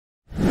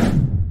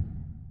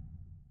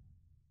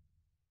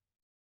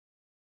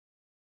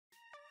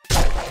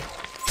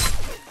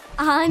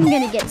I'm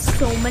gonna get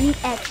so many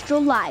extra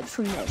lives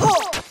from this.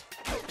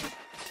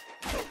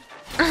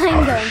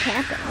 I'm going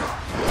camping.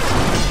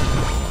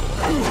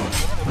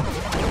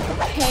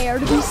 Prepare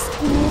to be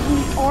schooled in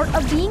the art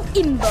of being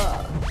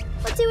imba.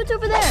 Let's see what's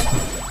over there.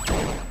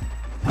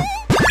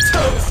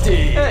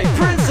 Toasty! Hey,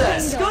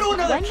 princess! Go to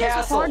another When does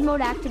castle! hard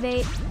mode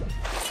activate?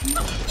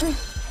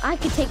 I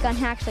could take on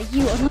hacks like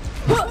you.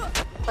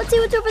 Let's see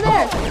what's over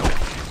there.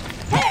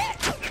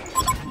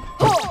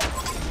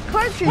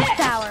 Cartridge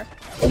power.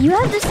 You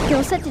have the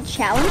skill set to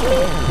challenge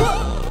me?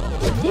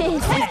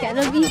 This is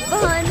gonna be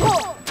fun.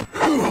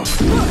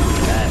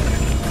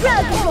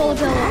 Crowd control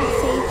ability,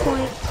 save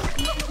point.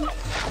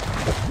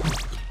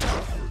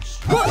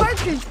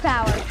 Cartridge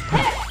power.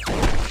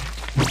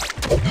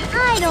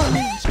 I don't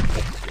need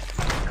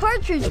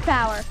cartridge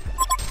power.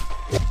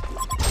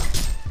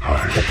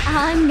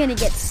 I'm gonna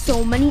get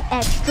so many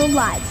extra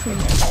lives from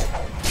this.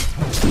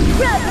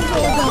 Crowd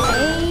control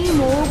ability,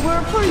 game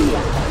over for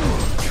you.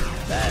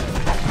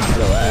 That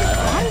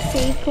a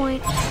save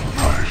point.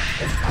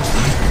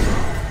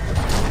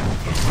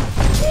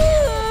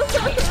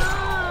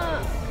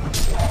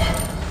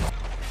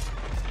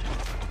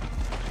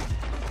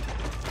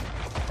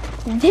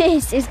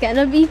 This is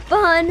gonna be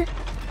fun.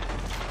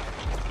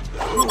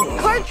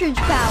 Cartridge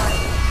power.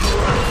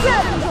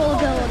 Crowd control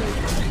ability.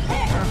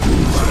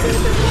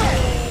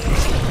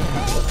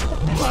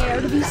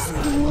 Prepare to be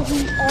schooled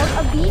in the art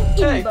of being imba.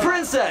 Hey,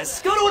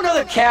 princess! Go to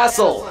another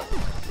castle!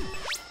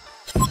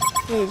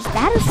 Is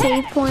that a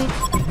save point?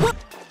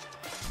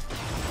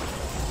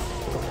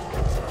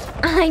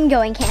 I'm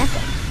going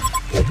camping.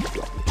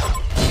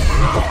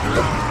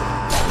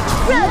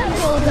 Crowd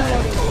control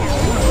ability.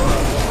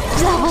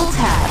 Double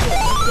tap.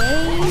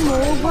 Game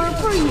over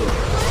for you.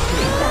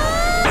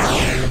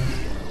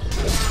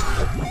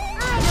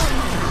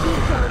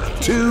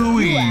 Too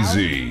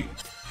easy.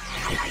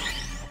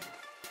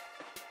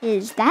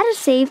 Is that a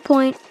save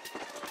point?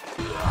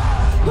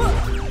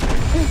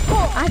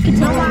 I could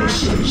take on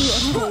you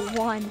level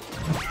 1.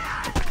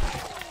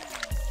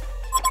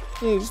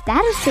 Is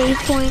that a save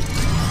point?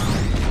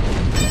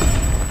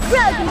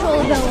 Crowd control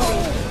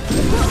ability.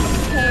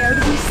 Prepare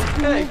to be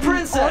schooled. Hey,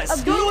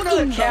 princess! Go to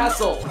another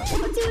castle! Let's see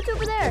what's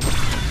over there.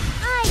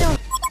 I don't.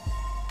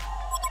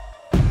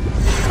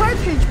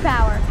 Cartridge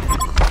power.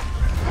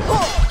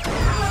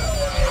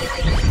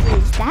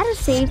 Is that a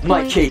save point?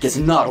 My cake is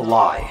not a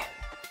lie.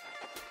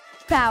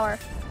 Power.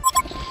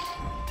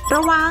 ร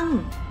ะวัง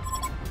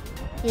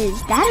Is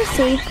that a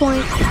save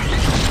point?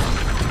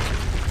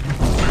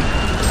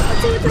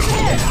 Let's see what's over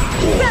there.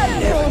 Crowd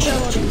control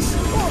ability.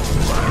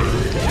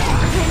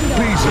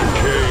 Piece of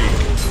cake.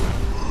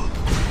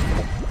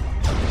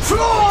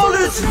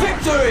 Flawless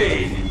victory!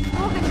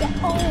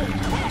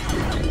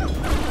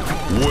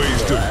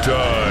 Waste of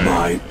time.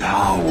 My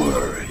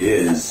power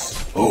is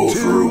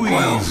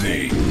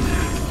overwhelming.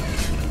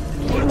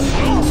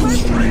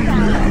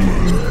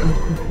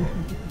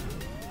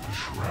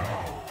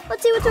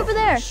 Let's see what's over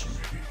there.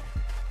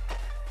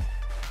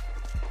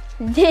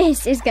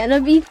 This is gonna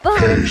be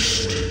fun.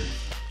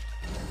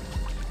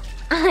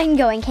 I'm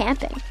going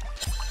camping.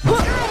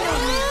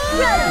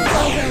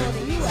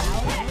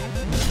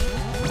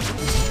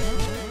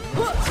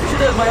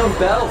 Should have my own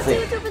battle What's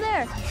thing. over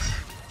there?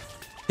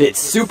 It's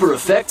super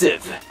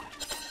effective.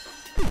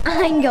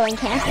 I'm going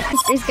camping.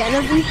 This is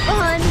gonna be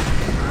fun.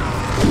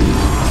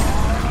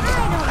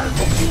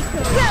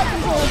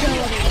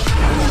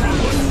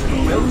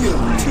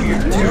 Welcome to your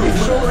new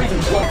controller even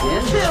plugged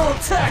in.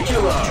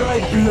 Spectacular! Try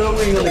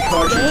blowing on the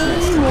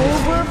cartridges. Game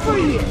over for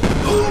you.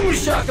 Boom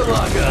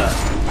shakalaka!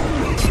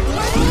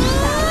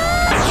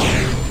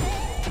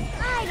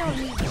 I don't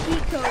need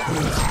cheat codes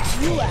to knock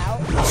you out.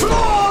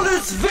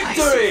 Flawless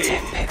victory!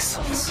 10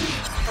 pixels.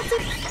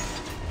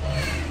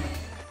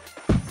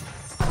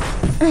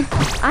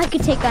 I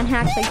could take on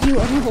hacks like you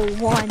at level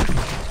 1.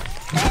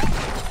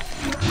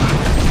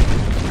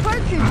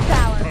 Cartridge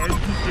power. Time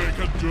to take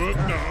a dirt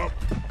nap.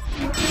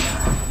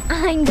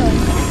 I'm going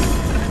camping.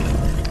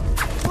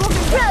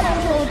 Crowd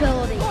control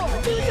ability.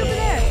 What's over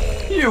there?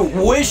 You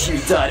wish you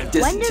died of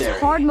When does dysentery.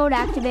 hard mode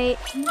activate?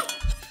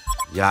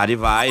 อย่าดี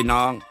ไว้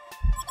น้อง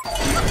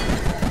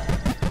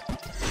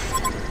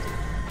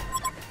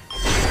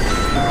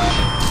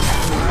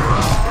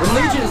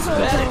Religion is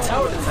bad at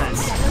tower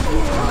defense.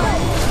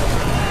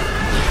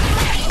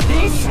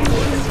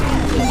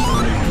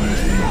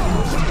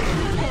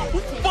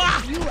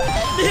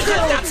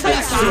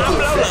 That's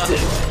super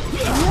effective.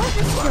 You have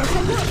the skill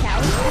set to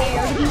challenge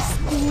prepare to be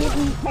schooled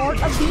in the art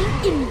of being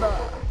imba.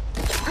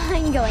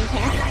 I'm going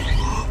camping.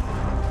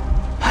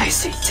 I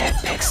see 10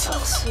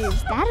 pixels.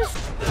 Is that a...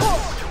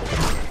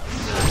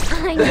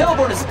 I'm The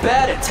Hellborn is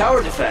bad at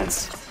tower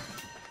defense.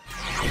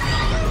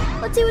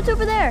 Let's see what's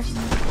over there.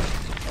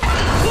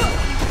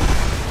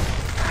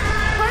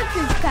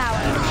 Cartridge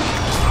power.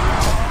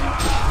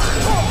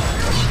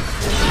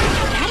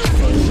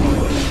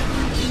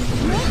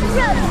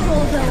 Crowd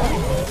control ability.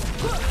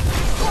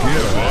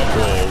 Get up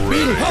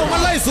already. เข้ามา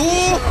ไล่สู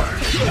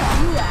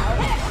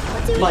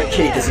Let's see what's My over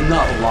cake there. is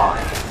not a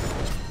lie.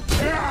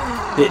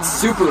 It's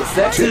super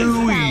effective.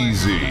 Too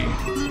easy.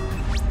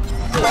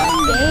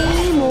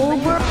 Game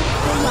over.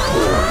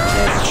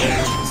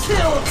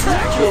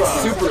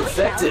 It's super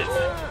effective.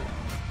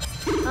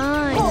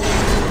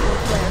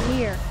 We're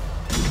here.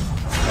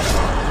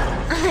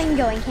 I'm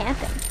going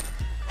camping.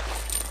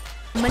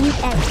 Many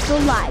extra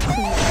lives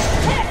in this.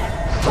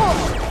 Oh,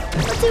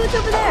 let's see what's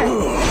over there.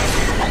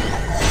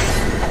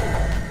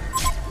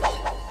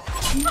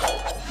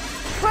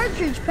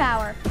 Cartridge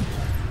power.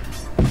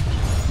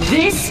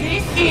 This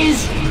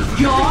is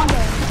your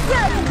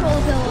Crowd control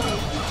ability.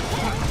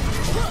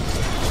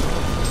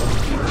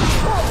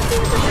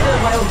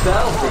 my own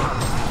battle thing.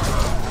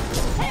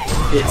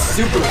 It's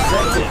super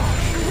effective.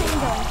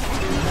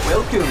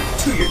 Welcome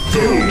to your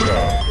doom.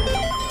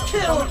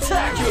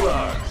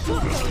 Kill-tacular.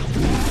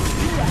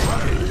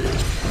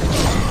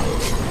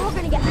 We're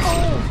gonna get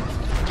old.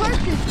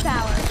 Cartridge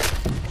power.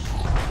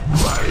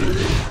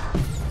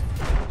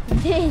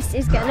 This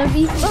is gonna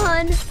be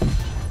fun.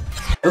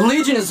 The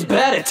Legion is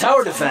bad at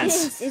tower defense.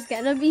 This is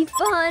gonna be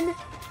fun.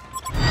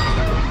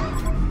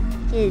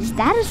 Is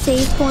that a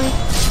save point?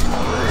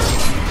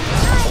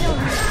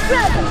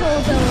 Crowd control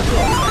ability.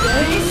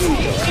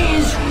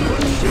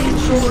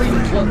 Sure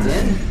even plugged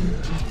in.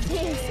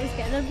 This is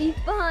gonna be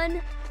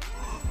fun.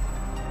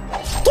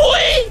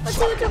 Let's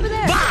see what's over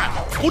there.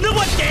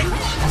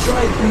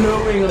 Try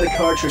blowing on the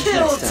cartridge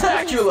next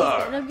time.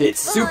 Kill-tacular.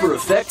 It's super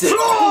effective.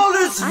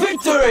 Flawless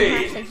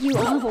victory. Like you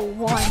are level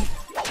 1.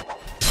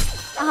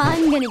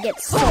 I'm gonna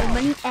get so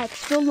many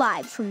extra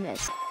lives from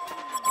this.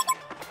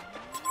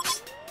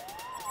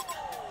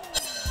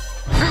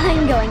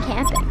 I'm going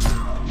camping.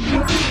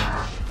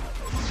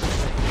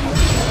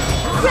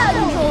 Crowd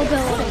control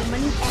ability.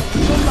 Many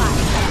extra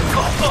lives.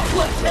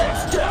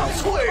 Let's down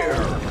square.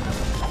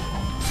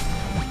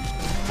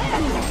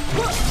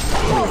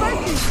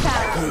 Cartridge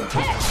power.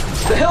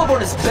 The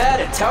Hellborn is bad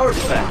at tower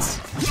defense.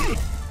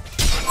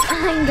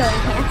 I'm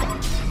going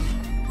camping.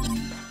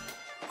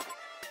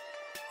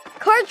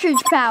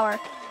 Cartridge power.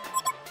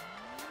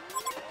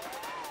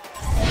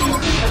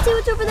 Let's see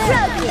what's over there.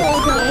 Crowd control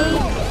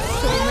ability.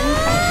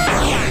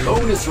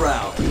 Bonus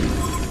round.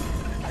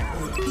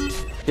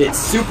 It's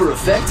super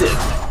effective.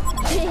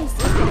 This is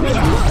gonna be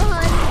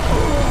fun.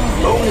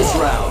 Bonus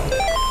round.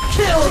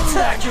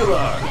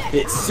 Kill-tacular.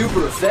 It's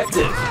super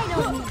effective. I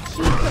don't need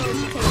cheat codes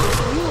to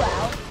take you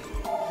out.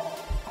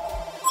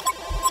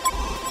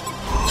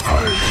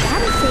 Is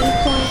that a save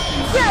point?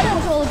 Crowd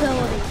control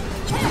ability.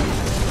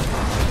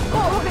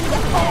 Oh, we're gonna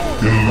get old.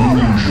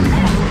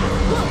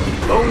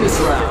 Bonus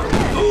round.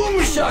 Boom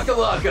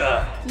shakalaka.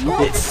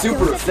 It's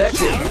super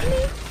effective.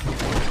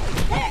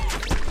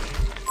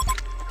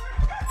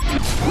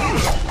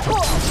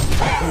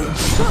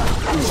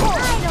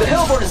 The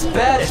Hellborn is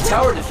bad at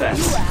tower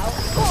defense.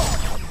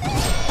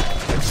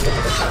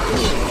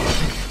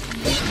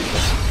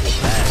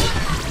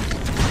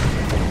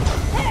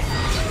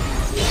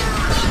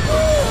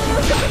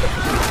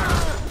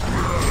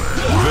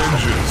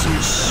 Vengeance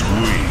is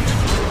sweet.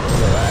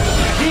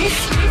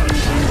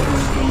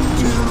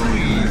 Too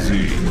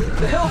easy.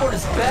 The Hellborn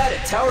is bad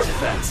at tower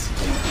defense.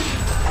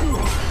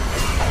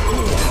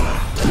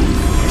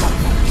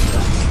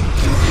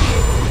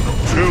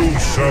 Two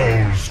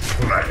souls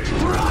play.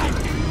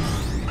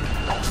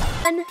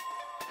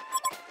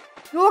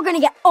 You're gonna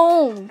get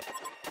owned.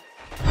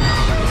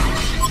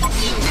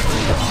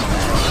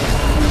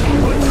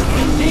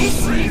 This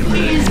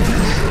is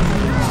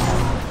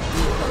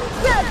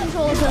Crowd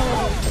control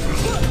ability.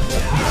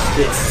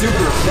 it's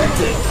super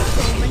effective.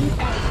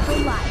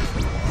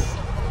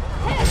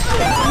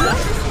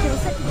 Skill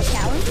set to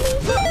challenge me?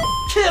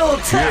 Give up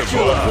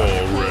Kill-tacular.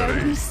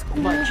 already.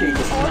 My cake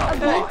is not.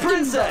 Hey,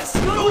 princess!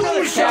 Boom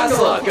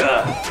shakalaka.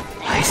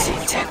 I see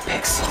 10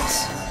 pixels.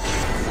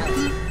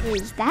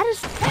 Is that a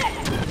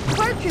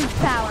cartridge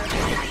power?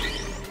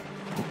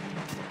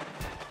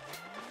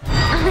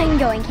 I'm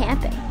going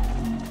camping.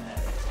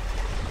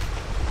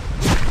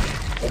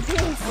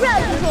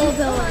 Crowd control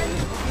ability.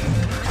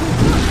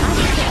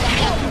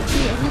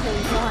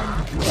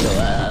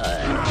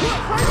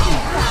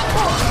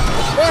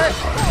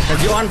 I แต่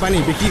ที่อ้อนไป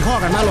นี่ไปขี้ข้อ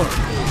กันมาหลด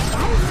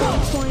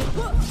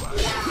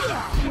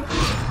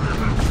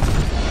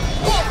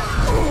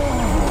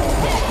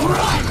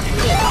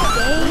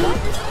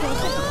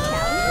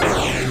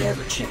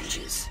Never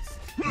changes.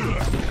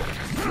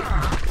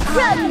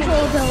 Crowd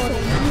control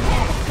ability.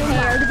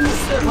 Prepare to be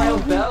My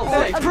own battle.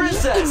 Hey,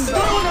 princess!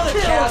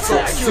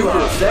 Kill-tacular.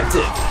 Super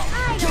effective.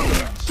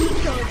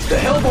 The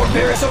Hellborn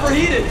barracks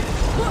overheated.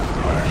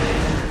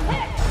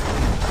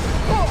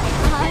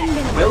 I'm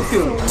gonna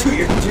Welcome to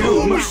your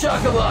doom,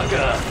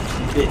 shakalaka.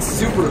 It's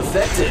super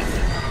effective.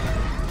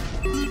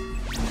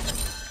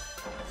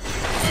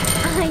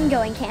 I'm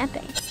going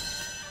camping.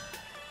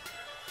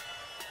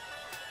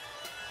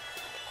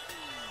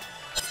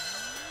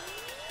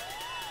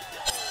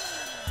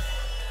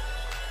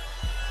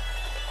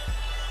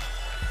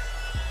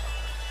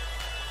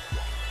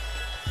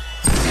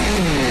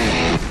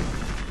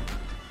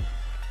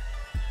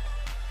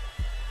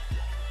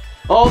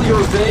 All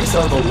your babes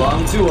are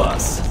belong to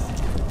us.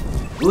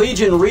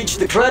 Legion reached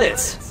the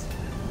credits.